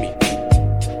shake me.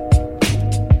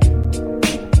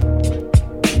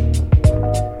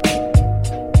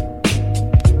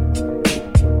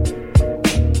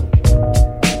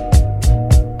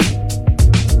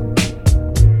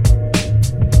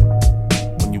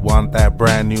 When you want that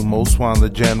brand new Most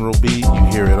Wanted General beat, you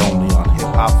hear it only on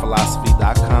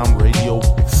HipHopPhilosophy.com radio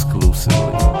exclusively.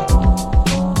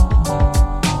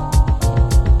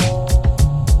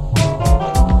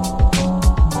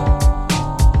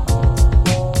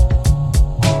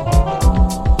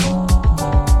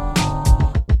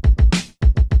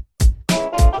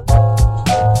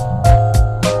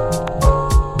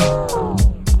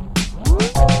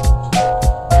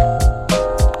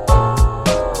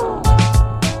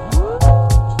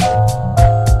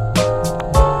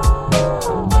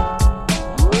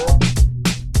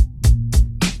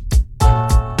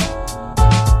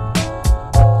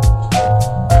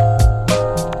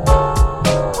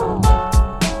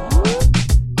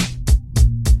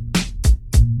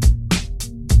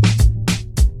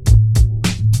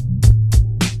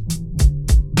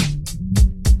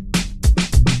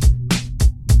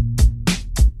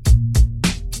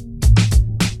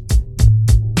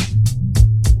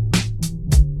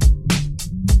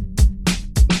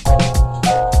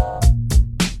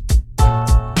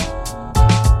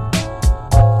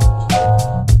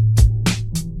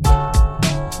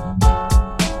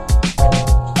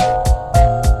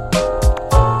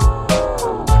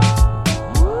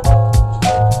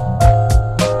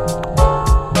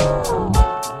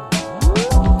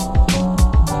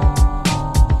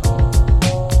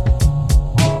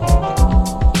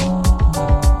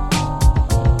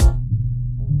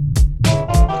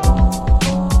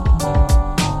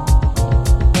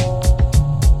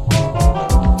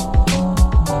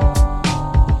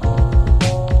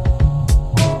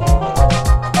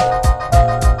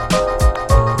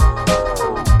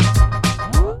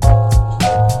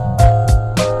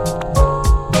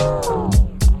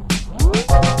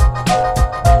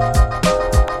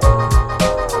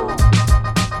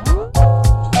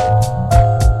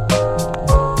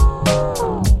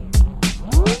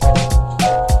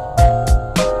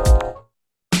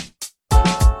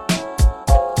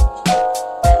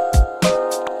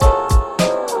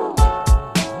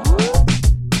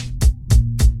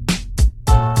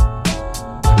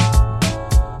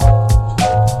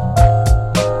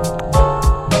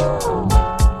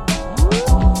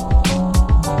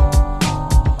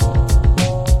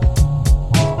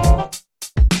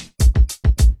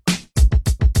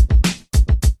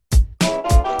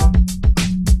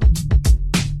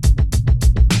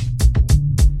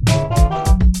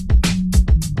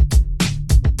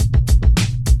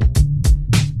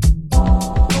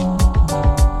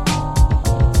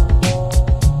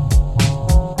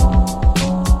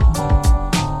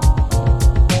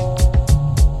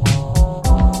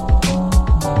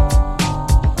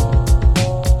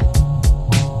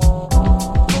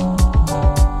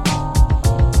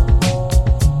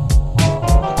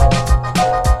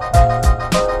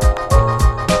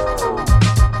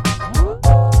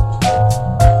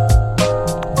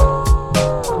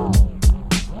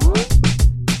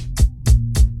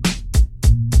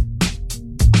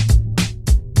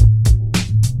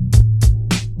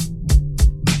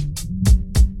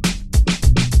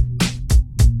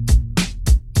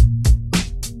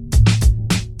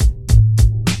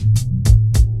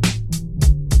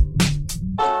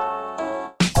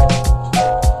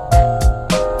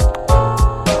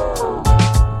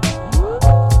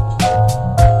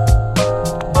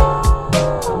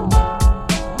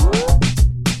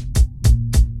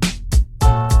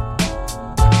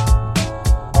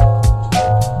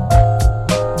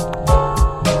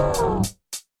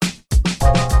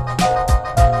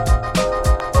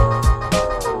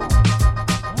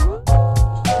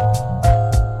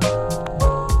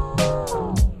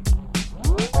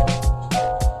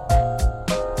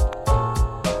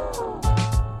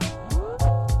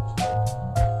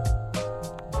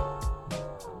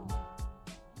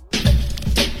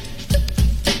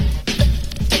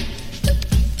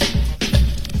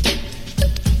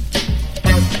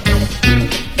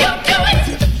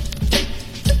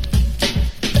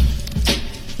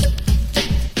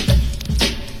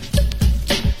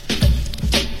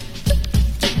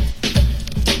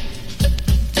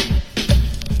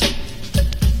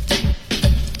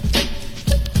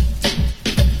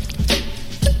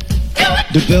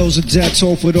 The bells of death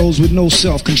toll for those with no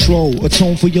self-control.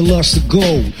 Atone for your lust of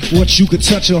gold. What you could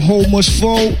touch a whole must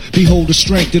fold. Behold the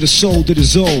strength of the soul that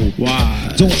is old.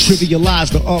 Why? Don't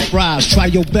trivialize the uprise. Try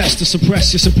your best to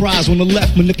suppress your surprise when the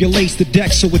left manipulates the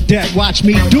deck. So with that, watch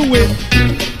me do it.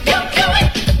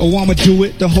 Oh, I'ma do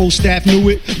it, the whole staff knew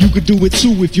it. You could do it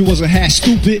too if you wasn't half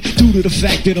stupid. Due to the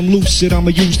fact that I'm lucid, I'ma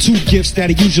use two gifts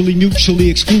that are usually mutually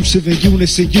exclusive in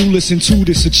unison. You listen to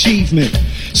this achievement.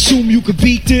 Assume you could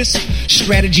beat this.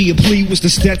 Strategy of plea was the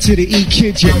step to the E,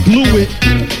 kids, you blew it.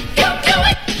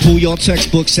 Pull your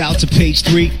textbooks out to page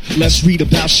 3. Let's read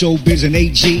about showbiz and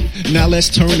AG. Now let's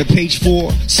turn to page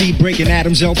 4. See Breaking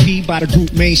Adams LP by the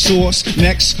group Main Source.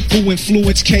 Next, who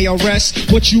influenced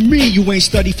KRS? What you mean you ain't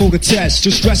study for the test?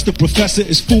 Just stress the professor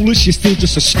is foolish, you're still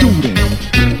just a student.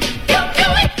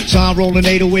 Time rolling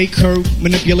 808 curve,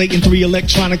 manipulating 3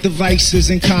 electronic devices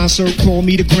in concert. Call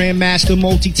me the grandmaster,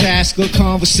 multitasker,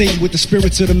 conversating with the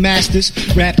spirits of the masters.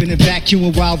 Rapping and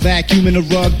vacuuming while vacuuming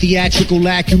the rug. Theatrical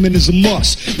acumen is a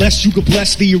must. Lest you could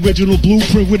bless the original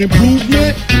blueprint with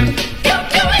improvement.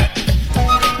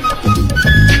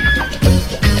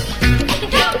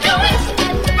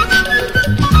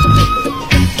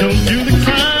 Don't do the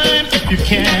crime if you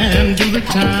can do the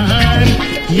time.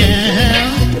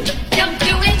 Yeah.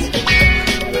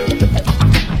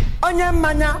 Onye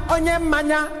mmanya, onye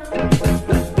mmanya.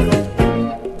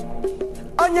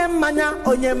 Onye mmanya,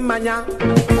 onye mmanya.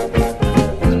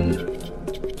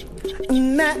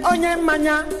 Nne onye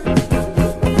mmanya.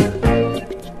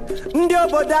 Ndị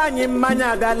obodo anyị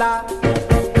mmanya abịala.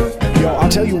 Yo, I'll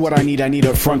tell you what I need. I need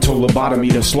a frontal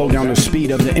lobotomy to slow down the speed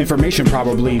of the information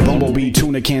probably. Bumblebee,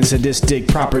 tuna can, sadistic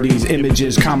properties,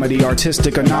 images, comedy,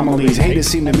 artistic anomalies. Haters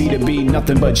seem to me to be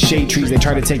nothing but shade trees. They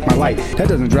try to take my light. That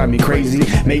doesn't drive me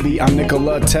crazy. Maybe I'm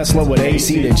Nikola Tesla with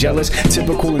AC. They're jealous,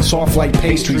 typical and soft like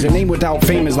pastries. A name without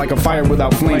fame is like a fire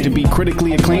without flame. To be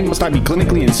critically acclaimed, must I be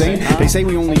clinically insane? They say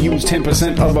we only use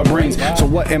 10% of our brains. So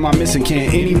what am I missing?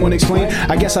 Can anyone explain?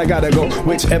 I guess I gotta go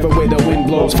whichever way the wind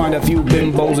blows. Find a few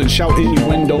bimbos and shout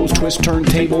innuendos, twist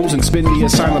turntables and spin the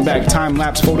asylum back. Time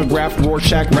lapse, photograph,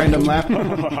 Rorschach, random laugh.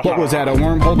 What was that? A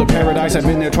wormhole to paradise? I've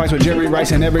been there twice with Jerry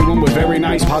Rice and everyone was very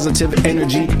nice. Positive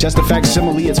energy, just a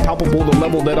facsimile. It's palpable the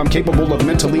level that I'm capable of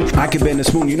mentally. I could bend a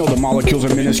spoon, you know the molecules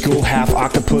are minuscule. Half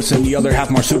octopus and the other half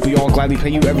marsupial. Gladly pay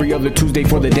you every other Tuesday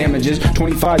for the damages.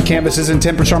 25 canvases and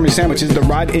 10 pastrami sandwiches. The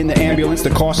ride in the ambulance, the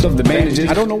cost of the bandages.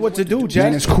 I don't know what to do, Jack.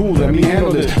 Man, it's cool, let me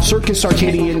handle this. Circus,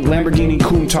 Arcadian, Lamborghini,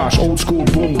 Countach, old school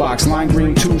boombox, lime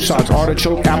green, 2 shots,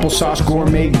 artichoke, applesauce,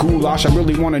 gourmet, goulash. I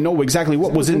really want to know exactly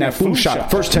what was in that flu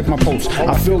shot. First check my pulse,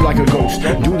 I feel like a ghost.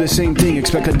 Do the same thing,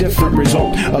 expect a different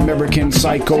result. American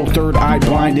Psycho, third eye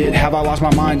blinded. Have I lost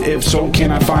my mind? If so,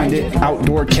 can I find it?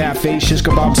 Outdoor cafe, shish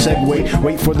kebab segue.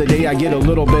 Wait for the day I get a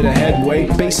little bit of headway.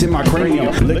 Bass in my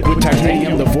cranium, liquid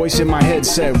titanium. The voice in my head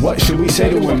said, what should we say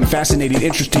to him? Fascinating,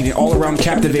 interesting, and all around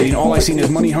captivating. All I seen is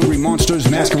money-hungry monsters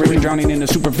masquerading, drowning in the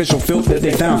superficial filth that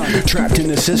they found. Trapped in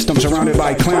the system, surrounded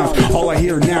by clowns. All I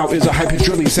hear now is a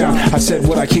hyper-drilling sound. I said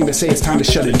what I came to say, it's time to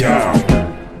shut it down.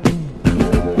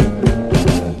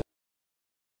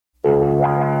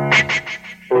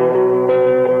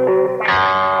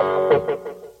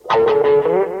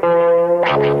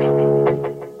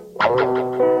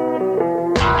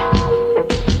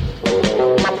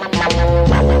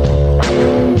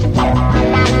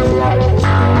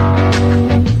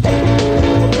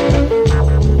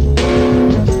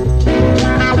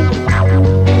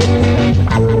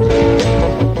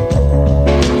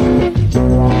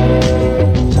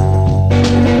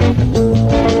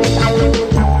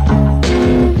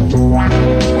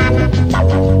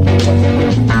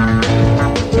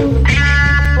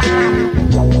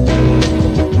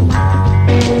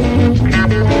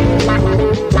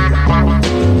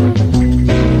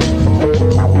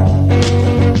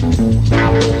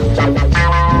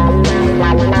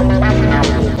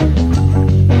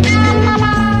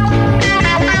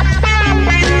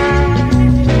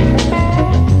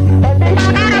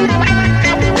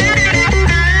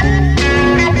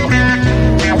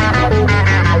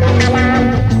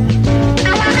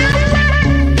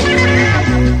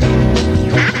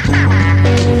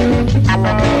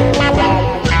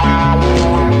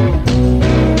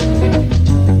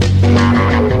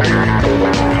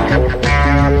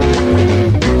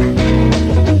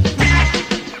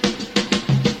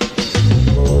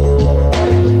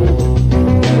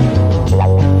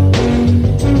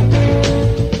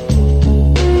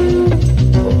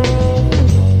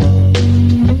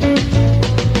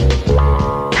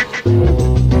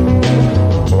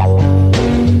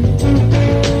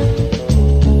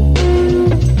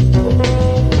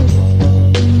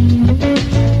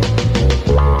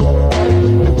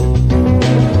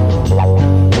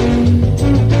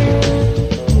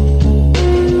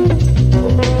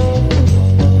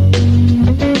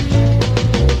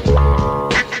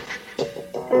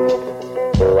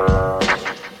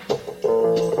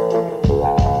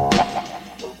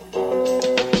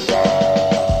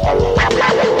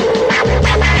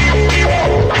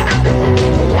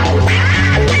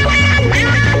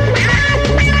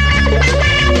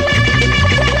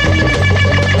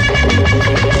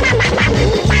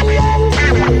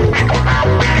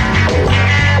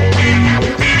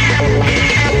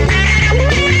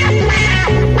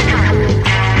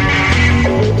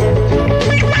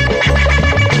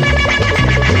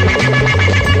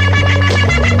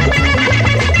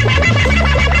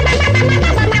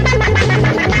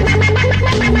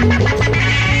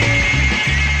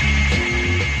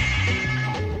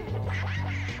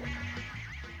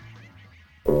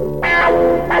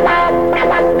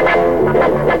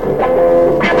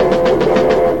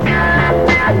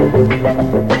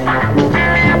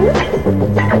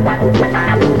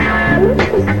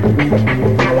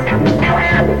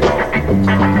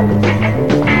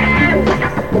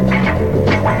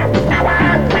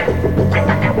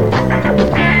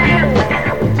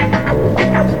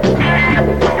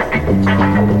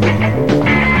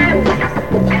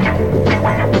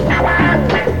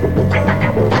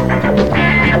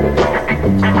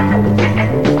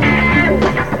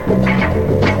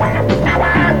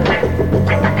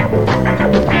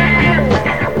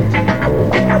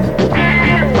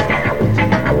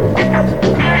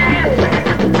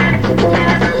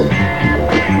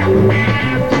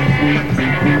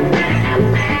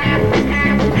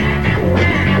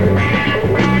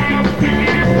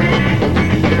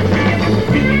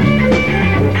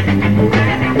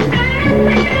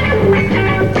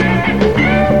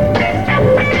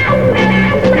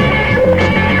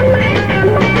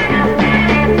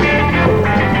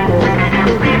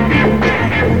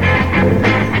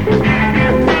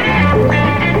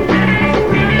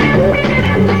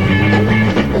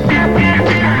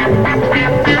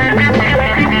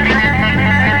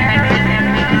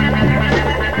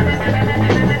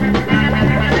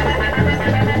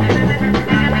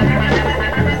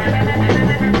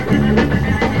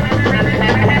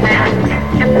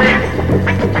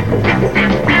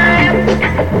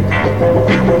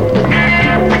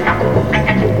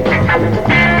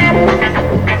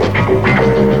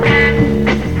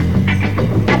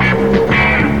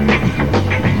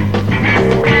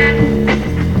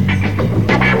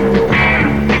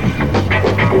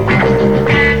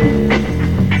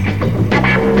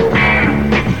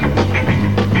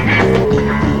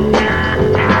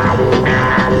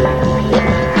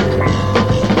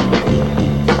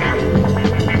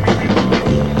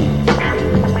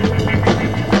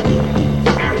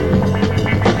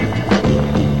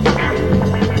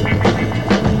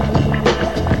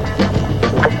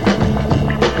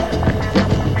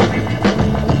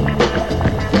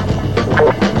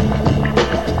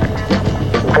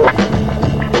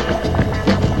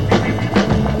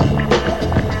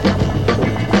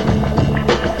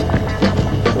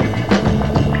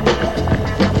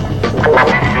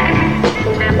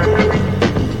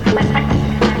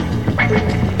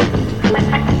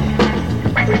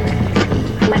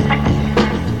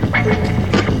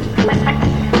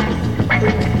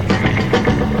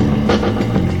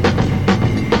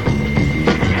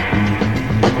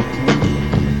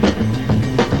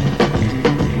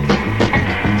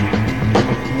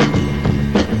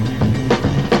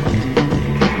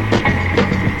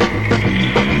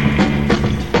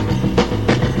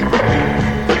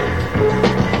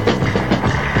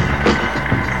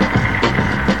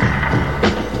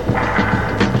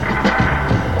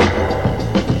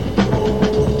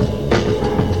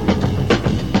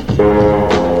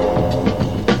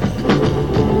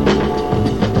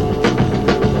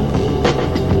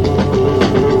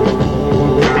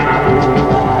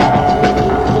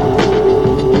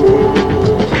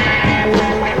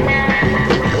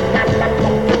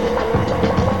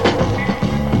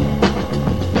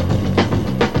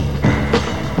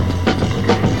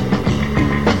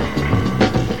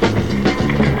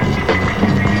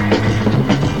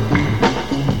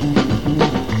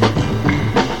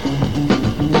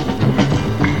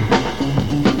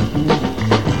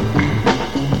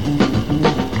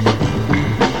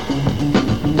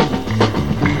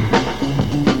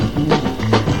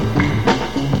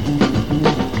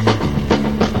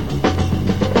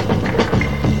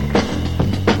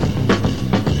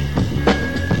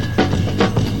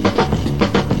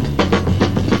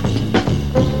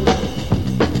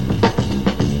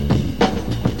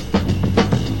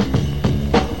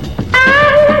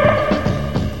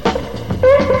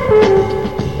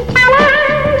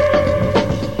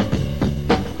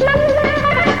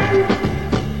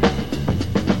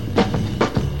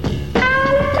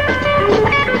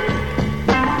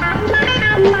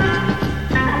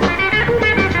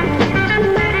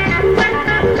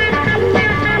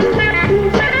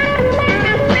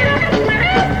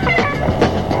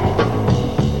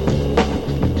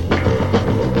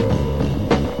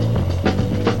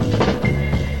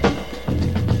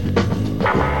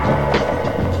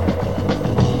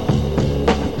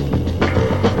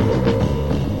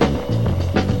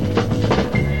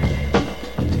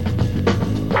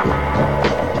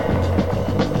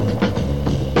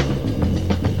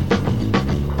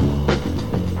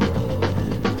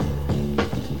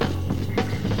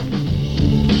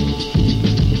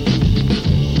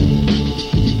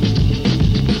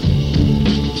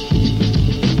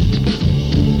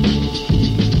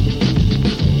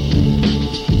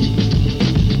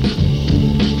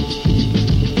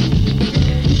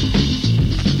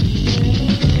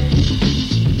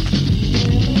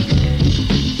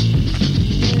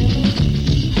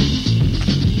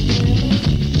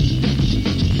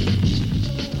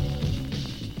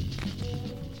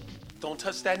 Don't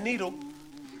touch that needle.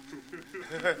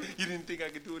 You didn't think I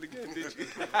could do it again, did you?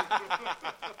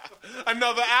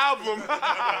 Another album.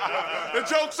 The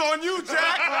joke's on you,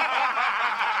 Jack.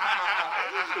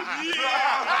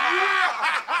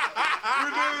 Yeah.